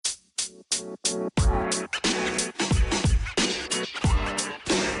Hi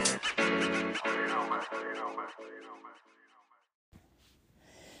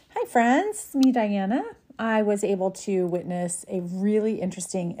friends, it's me Diana. I was able to witness a really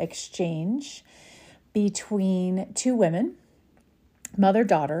interesting exchange between two women,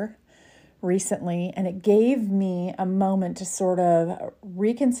 mother-daughter, recently, and it gave me a moment to sort of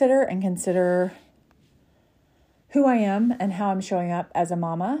reconsider and consider who I am and how I'm showing up as a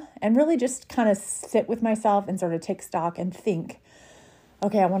mama, and really just kind of sit with myself and sort of take stock and think,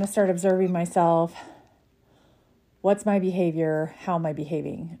 okay, I want to start observing myself. What's my behavior? How am I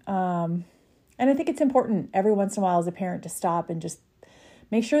behaving? And I think it's important every once in a while as a parent to stop and just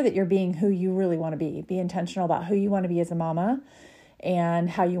make sure that you're being who you really want to be. Be intentional about who you want to be as a mama and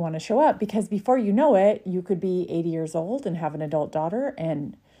how you want to show up. Because before you know it, you could be 80 years old and have an adult daughter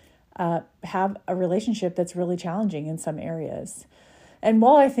and have a relationship that's really challenging in some areas. And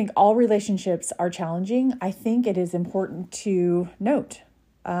while I think all relationships are challenging, I think it is important to note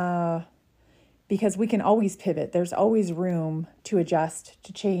because we can always pivot. There's always room to adjust,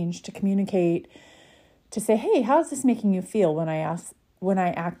 to change, to communicate, to say, hey, how's this making you feel when I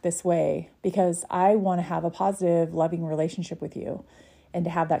act this way? Because I want to have a positive, loving relationship with you and to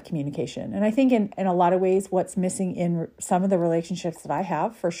have that communication. And I think in a lot of ways, what's missing in some of the relationships that I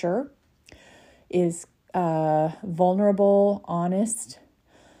have for sure is vulnerable, honest,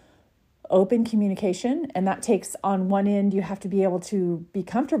 open communication. And that takes, on one end, you have to be able to be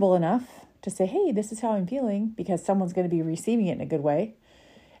comfortable enough to say, hey, this is how I'm feeling, because someone's going to be receiving it in a good way.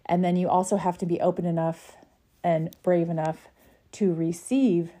 And then you also have to be open enough and brave enough to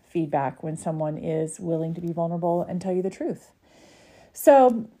receive feedback when someone is willing to be vulnerable and tell you the truth.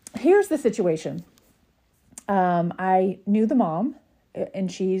 So here's the situation. I knew the mom, and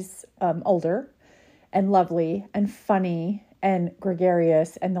she's older and lovely and funny and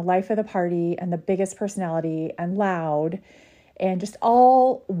gregarious and the life of the party and the biggest personality and loud and just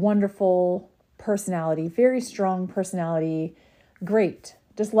all wonderful personality, very strong personality, great,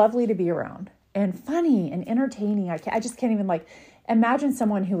 just lovely to be around and funny and entertaining. I just can't even imagine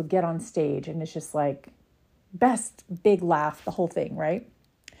someone who would get on stage and it's just best big laugh, the whole thing, right?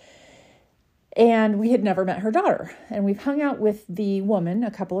 And we had never met her daughter, and we've hung out with the woman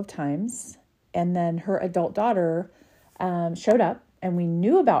a couple of times, and then her adult daughter showed up. And we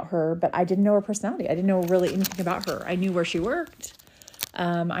knew about her, but I didn't know her personality. I didn't know really anything about her. I knew where she worked.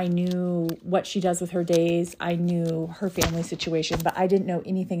 I knew what she does with her days. I knew her family situation, but I didn't know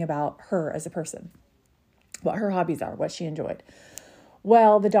anything about her as a person, what her hobbies are, what she enjoyed.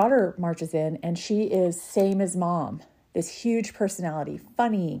 Well, the daughter marches in, and she is same as mom. This huge personality,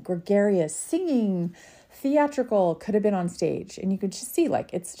 funny, gregarious, singing, theatrical, could have been on stage. And you could just see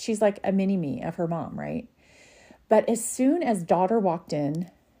she's like a mini me of her mom, right? But as soon as daughter walked in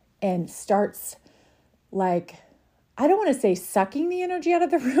and starts I don't want to say sucking the energy out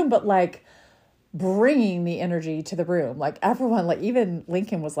of the room, but bringing the energy to the room. Everyone, even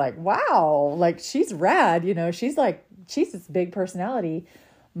Lincoln was like, wow, she's rad. She's this big personality.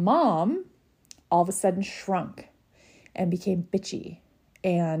 Mom all of a sudden shrunk and became bitchy.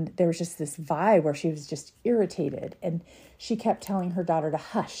 And there was just this vibe where she was just irritated. And she kept telling her daughter to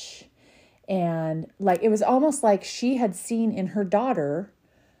hush. And it was almost like she had seen in her daughter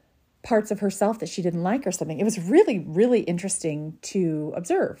parts of herself that she didn't like or something. It was really, really interesting to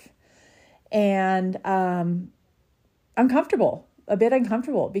observe. And uncomfortable, a bit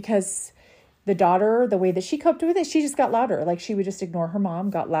uncomfortable, because the daughter, the way that she coped with it, she just got louder. She would just ignore her mom,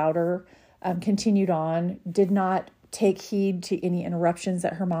 got louder, continued on, did not take heed to any interruptions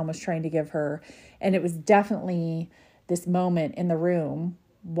that her mom was trying to give her. And it was definitely this moment in the room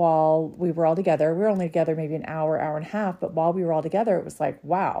while we were all together. We were only together maybe an hour, hour and a half, but while we were all together, it was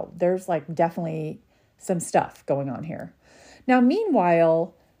wow, there's definitely some stuff going on here. Now,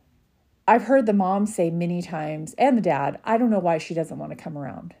 meanwhile, I've heard the mom say many times, and the dad, I don't know why she doesn't want to come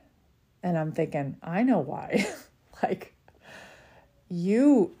around. And I'm thinking, I know why.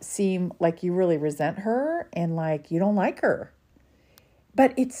 You seem like you really resent her and you don't like her.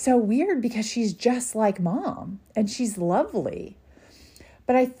 But it's so weird because she's just like mom and she's lovely.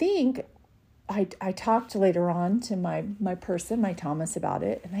 But I think I talked later on to my person, my Thomas, about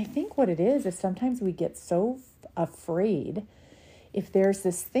it. And I think what it is sometimes we get so afraid if there's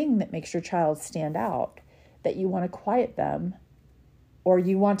this thing that makes your child stand out that you want to quiet them, or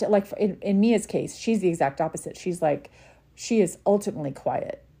you want to, in Mia's case, she's the exact opposite. She is ultimately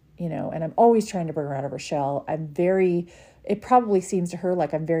quiet, and I'm always trying to bring her out of her shell. It probably seems to her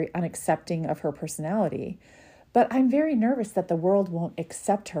like I'm very unaccepting of her personality. But I'm very nervous that the world won't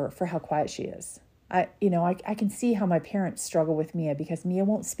accept her for how quiet she is. I can see how my parents struggle with Mia because Mia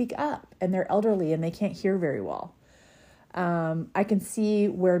won't speak up and they're elderly and they can't hear very well. I can see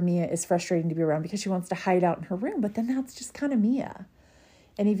where Mia is frustrating to be around because she wants to hide out in her room, but then that's just kind of Mia.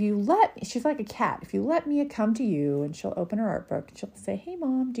 And if you she's like a cat. If you let Mia come to you and she'll open her art book and she'll say, "Hey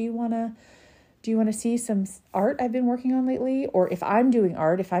mom, do you want to see some art I've been working on lately?" Or if I'm doing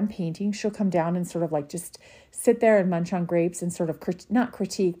art, if I'm painting, she'll come down and sort of like just sit there and munch on grapes and sort of not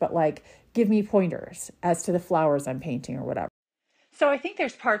critique, but like give me pointers as to the flowers I'm painting or whatever. So I think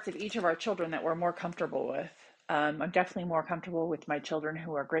there's parts of each of our children that we're more comfortable with. I'm definitely more comfortable with my children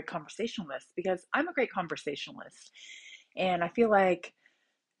who are great conversationalists because I'm a great conversationalist. And I feel like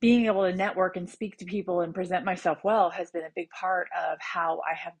being able to network and speak to people and present myself well has been a big part of how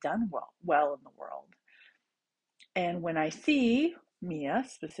I have done well in the world. And when I see Mia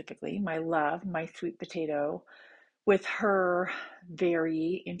specifically, my love, my sweet potato, with her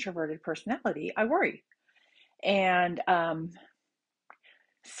very introverted personality, I worry. And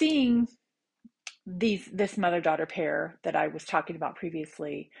seeing this mother-daughter pair that I was talking about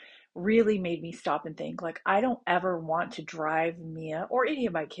previously really made me stop and think, like, I don't ever want to drive Mia or any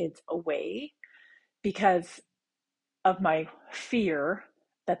of my kids away because of my fear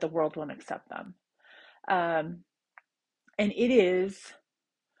that the world won't accept them. And it is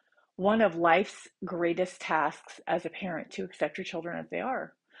one of life's greatest tasks as a parent to accept your children as they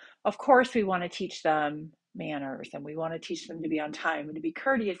are. Of course, we want to teach them manners and we want to teach them to be on time and to be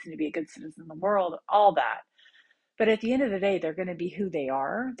courteous and to be a good citizen in the world, all that. But at the end of the day, they're going to be who they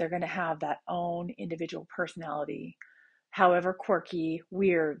are. They're going to have that own individual personality, however quirky,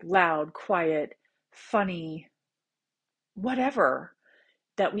 weird, loud, quiet, funny, whatever,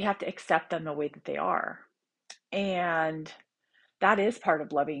 that we have to accept them the way that they are. And that is part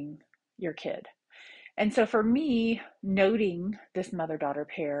of loving your kid. And so for me, noting this mother-daughter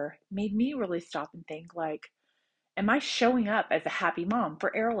pair made me really stop and think, like, am I showing up as a happy mom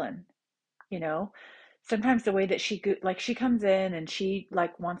for Erilyn? You know, sometimes the way that she comes in and she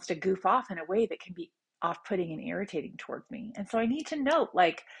like wants to goof off in a way that can be off-putting and irritating towards me. And so I need to note,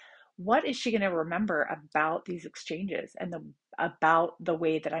 like, what is she going to remember about these exchanges and about the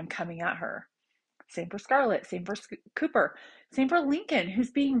way that I'm coming at her? Same for Scarlett, same for Cooper, same for Lincoln,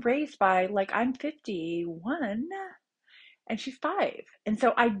 who's being raised by, like, I'm 51 and she's 5. And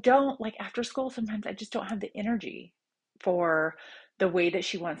so I don't, like, after school, sometimes I just don't have the energy for the way that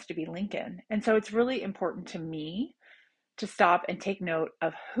she wants to be Lincoln. And so it's really important to me to stop and take note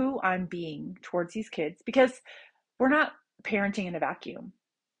of who I'm being towards these kids, because we're not parenting in a vacuum.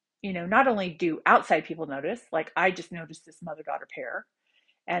 Not only do outside people notice, like I just noticed this mother-daughter pair,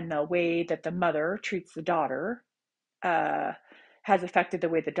 and the way that the mother treats the daughter uh, has affected the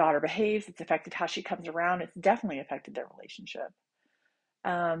way the daughter behaves. It's affected how she comes around. It's definitely affected their relationship.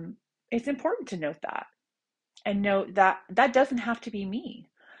 Um, it's important to note that, and note that that doesn't have to be me.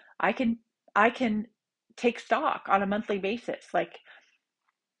 I can I can take stock on a monthly basis. Like,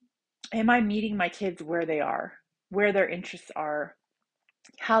 am I meeting my kids where they are, where their interests are,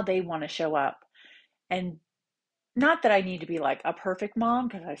 how they want to show up? And not that I need to be like a perfect mom,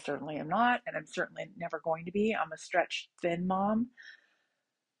 because I certainly am not, and I'm certainly never going to be. I'm a stretched thin mom.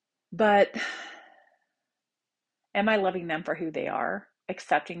 But am I loving them for who they are,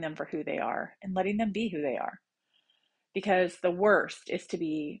 accepting them for who they are, and letting them be who they are? Because the worst is to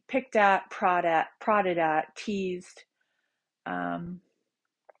be picked at, prodded at, teased. Um,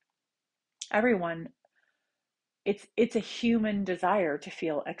 Everyone, it's a human desire to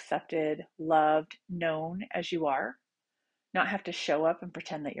feel accepted, loved, known as you are, not have to show up and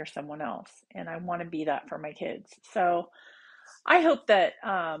pretend that you're someone else. And I want to be that for my kids. So I hope that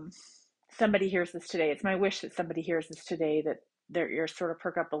somebody hears this today. It's my wish that somebody hears this today, that their ears sort of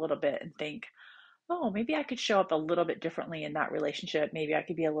perk up a little bit and think, oh, maybe I could show up a little bit differently in that relationship. Maybe I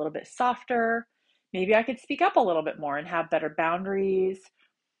could be a little bit softer. Maybe I could speak up a little bit more and have better boundaries.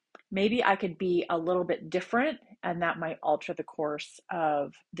 Maybe I could be a little bit different, and that might alter the course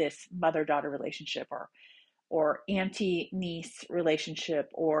of this mother-daughter relationship, or auntie-niece relationship,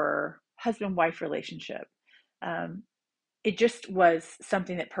 or husband-wife relationship. Um, it just was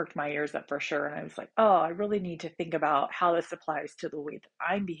something that perked my ears up for sure. And I was like, oh, I really need to think about how this applies to the way that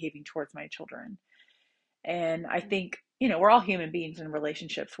I'm behaving towards my children. And I think, we're all human beings in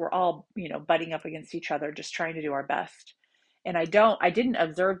relationships. We're all, butting up against each other, just trying to do our best. And I didn't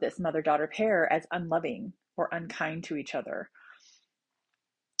observe this mother-daughter pair as unloving or unkind to each other.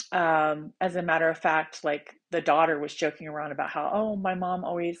 As a matter of fact, like, the daughter was joking around about how, oh, my mom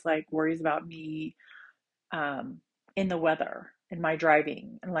always like worries about me in the weather, in my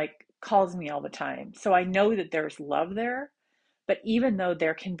driving, and like calls me all the time. So I know that there's love there. But even though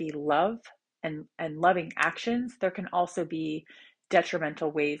there can be love and loving actions, there can also be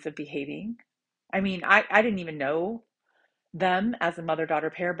detrimental ways of behaving. I mean, I didn't even know them as a mother-daughter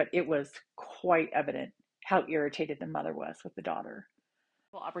pair, but it was quite evident how irritated the mother was with the daughter.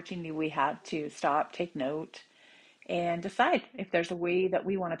 Well, opportunity we had to stop, take note, and decide if there's a way that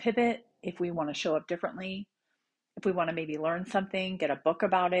we want to pivot, if we want to show up differently, if we want to maybe learn something, get a book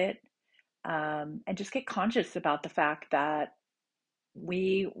about it, and just get conscious about the fact that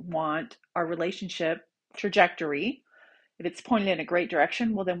we want our relationship trajectory. If it's pointed in a great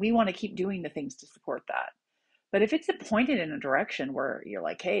direction, well, then we want to keep doing the things to support that. But if it's pointed in a direction where you're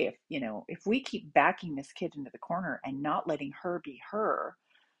like, hey, if we keep backing this kid into the corner and not letting her be her,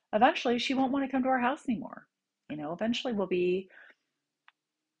 eventually she won't want to come to our house anymore. Eventually we'll be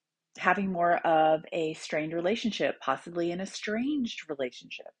having more of a strained relationship, possibly an estranged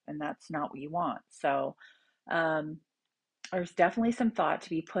relationship, and that's not what you want. So there's definitely some thought to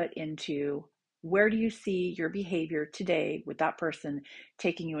be put into where do you see your behavior today with that person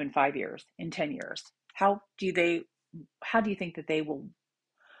taking you in 5 years, in 10 years? How do you think that they will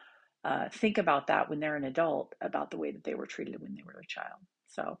think about that when they're an adult, about the way that they were treated when they were a child?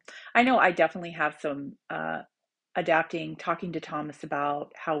 So I know I definitely have some adapting, talking to Thomas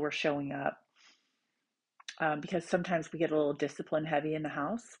about how we're showing up, because sometimes we get a little discipline heavy in the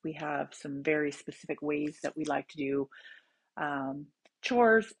house. We have some very specific ways that we like to do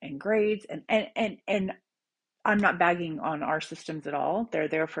chores and grades, and I'm not bagging on our systems at all. They're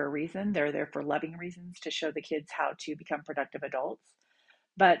there for a reason. They're there for loving reasons, to show the kids how to become productive adults.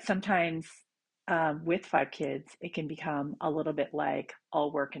 But sometimes with 5 kids, it can become a little bit like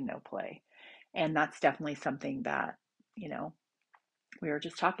all work and no play. And that's definitely something that, we were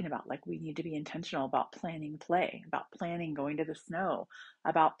just talking about. Like, we need to be intentional about planning play, about planning going to the snow,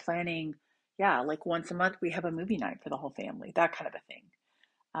 about planning, yeah, like once a month we have a movie night for the whole family, that kind of a thing.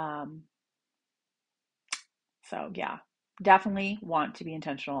 Um, so yeah, definitely want to be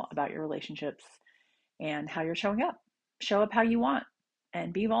intentional about your relationships and how you're showing up. Show up how you want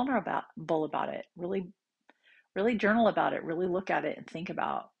and be vulnerable about it. Really, really journal about it. Really look at it and think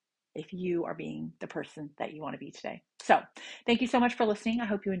about if you are being the person that you want to be today. So thank you so much for listening. I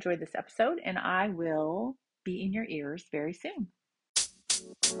hope you enjoyed this episode, and I will be in your ears very soon.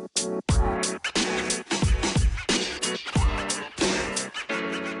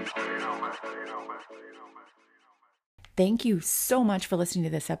 Thank you so much for listening to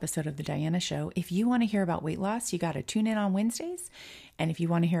this episode of The Diana Show. If you want to hear about weight loss, you got to tune in on Wednesdays. And if you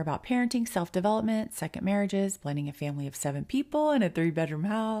want to hear about parenting, self-development, second marriages, blending a family of 7 people in a 3-bedroom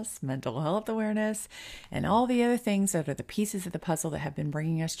house, mental health awareness, and all the other things that are the pieces of the puzzle that have been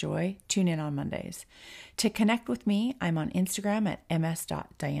bringing us joy, tune in on Mondays. To connect with me, I'm on Instagram at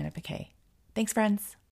ms.dianapiquet. Thanks, friends.